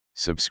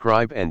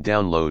Subscribe and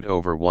download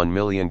over 1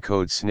 million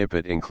code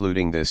snippet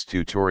including this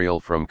tutorial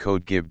from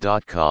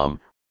codegive.com,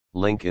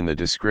 link in the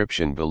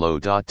description below.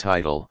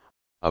 Title: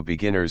 A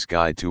Beginner's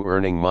Guide to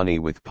Earning Money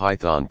with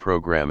Python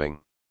Programming.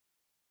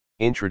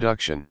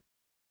 Introduction.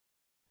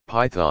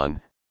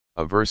 Python,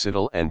 a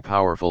versatile and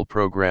powerful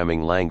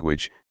programming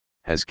language,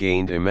 has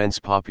gained immense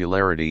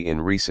popularity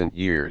in recent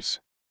years.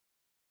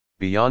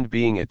 Beyond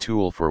being a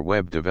tool for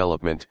web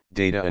development,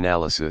 data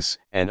analysis,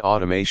 and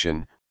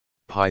automation,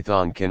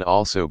 Python can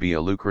also be a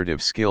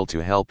lucrative skill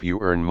to help you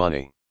earn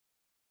money.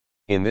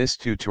 In this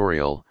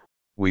tutorial,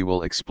 we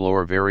will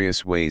explore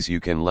various ways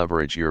you can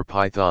leverage your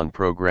Python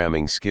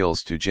programming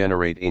skills to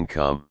generate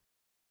income.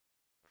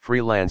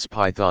 Freelance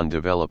Python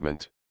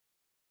development.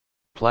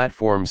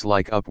 Platforms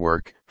like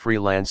Upwork,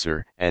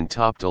 Freelancer, and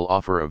Toptal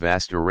offer a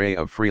vast array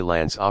of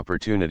freelance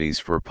opportunities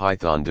for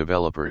Python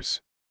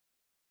developers.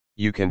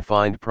 You can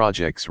find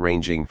projects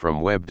ranging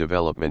from web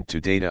development to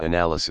data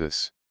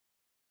analysis.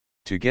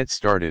 To get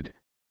started,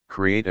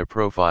 create a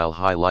profile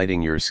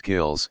highlighting your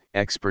skills,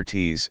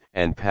 expertise,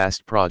 and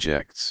past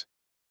projects.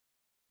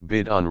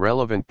 Bid on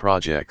relevant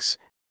projects,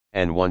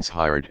 and once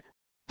hired,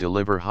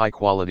 deliver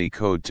high-quality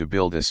code to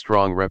build a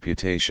strong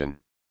reputation.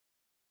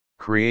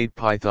 Create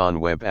Python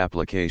web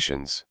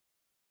applications.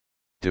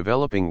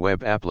 Developing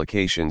web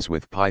applications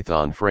with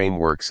Python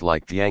frameworks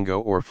like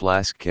Django or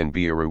Flask can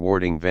be a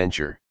rewarding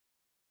venture.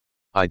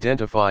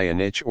 Identify a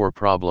niche or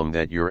problem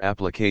that your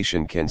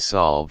application can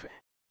solve,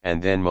 and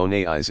then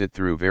monetize it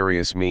through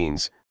various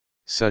means,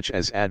 such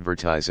as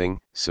advertising,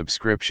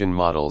 subscription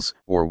models,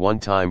 or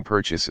one-time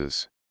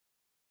purchases.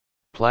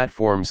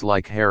 Platforms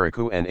like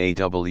Heroku and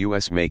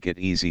AWS make it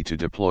easy to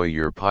deploy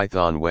your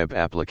Python web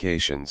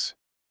applications.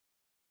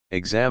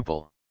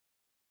 Example: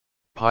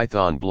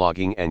 Python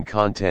blogging and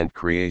content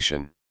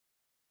creation.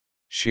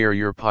 Share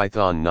your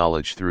Python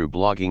knowledge through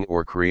blogging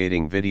or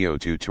creating video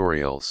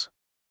tutorials.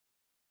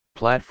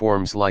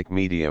 Platforms like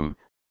Medium,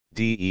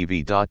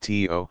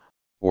 Dev.to,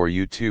 or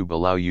YouTube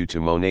allow you to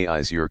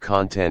monetize your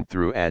content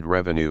through ad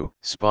revenue,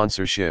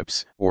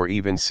 sponsorships, or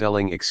even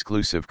selling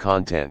exclusive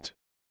content.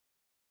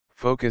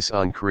 Focus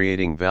on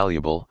creating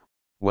valuable,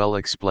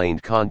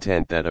 well-explained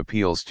content that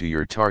appeals to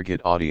your target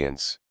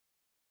audience.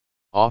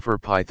 Offer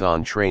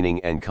Python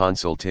training and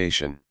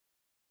consultation.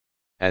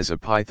 As a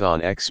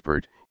Python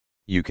expert,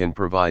 you can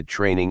provide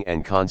training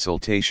and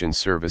consultation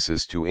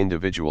services to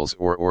individuals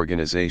or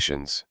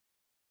organizations.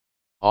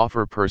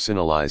 Offer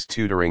personalized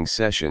tutoring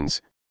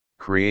sessions,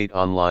 create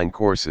online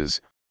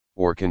courses,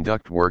 or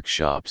conduct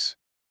workshops.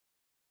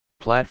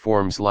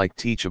 Platforms like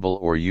Teachable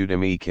or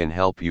Udemy can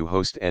help you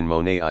host and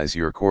monetize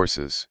your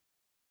courses.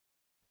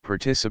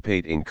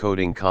 Participate in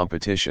coding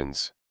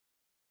competitions.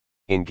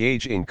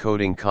 Engage in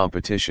coding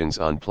competitions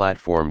on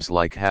platforms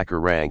like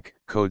HackerRank,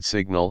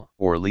 CodeSignal,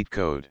 or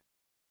LeetCode.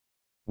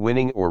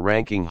 Winning or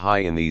ranking high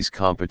in these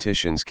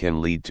competitions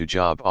can lead to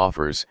job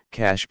offers,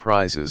 cash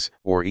prizes,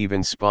 or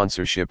even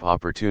sponsorship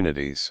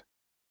opportunities.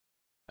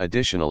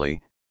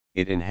 Additionally,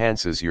 it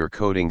enhances your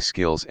coding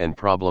skills and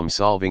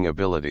problem-solving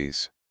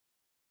abilities.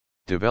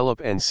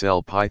 Develop and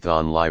sell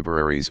Python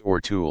libraries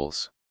or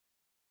tools.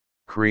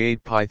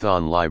 Create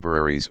Python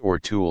libraries or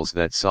tools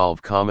that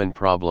solve common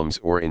problems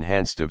or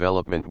enhance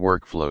development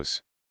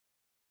workflows.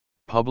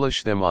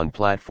 Publish them on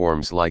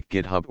platforms like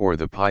GitHub or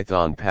the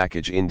Python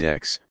Package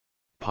Index,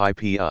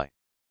 PyPI.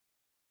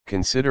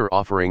 Consider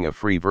offering a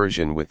free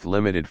version with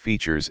limited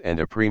features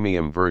and a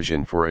premium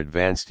version for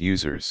advanced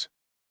users.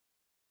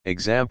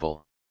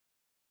 Example.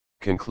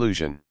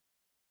 Conclusion.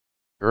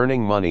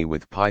 Earning money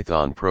with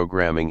Python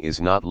programming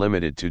is not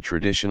limited to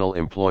traditional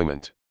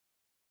employment.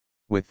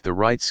 With the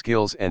right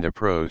skills and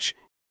approach,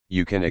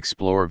 you can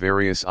explore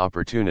various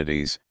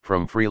opportunities,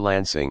 from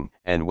freelancing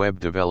and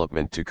web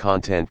development to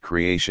content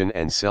creation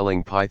and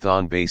selling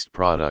Python-based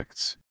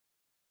products.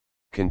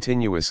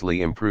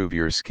 Continuously improve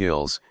your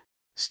skills,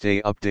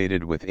 stay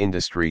updated with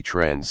industry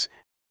trends,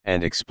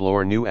 and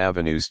explore new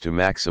avenues to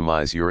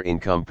maximize your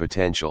income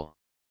potential.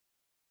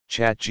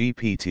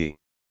 ChatGPT.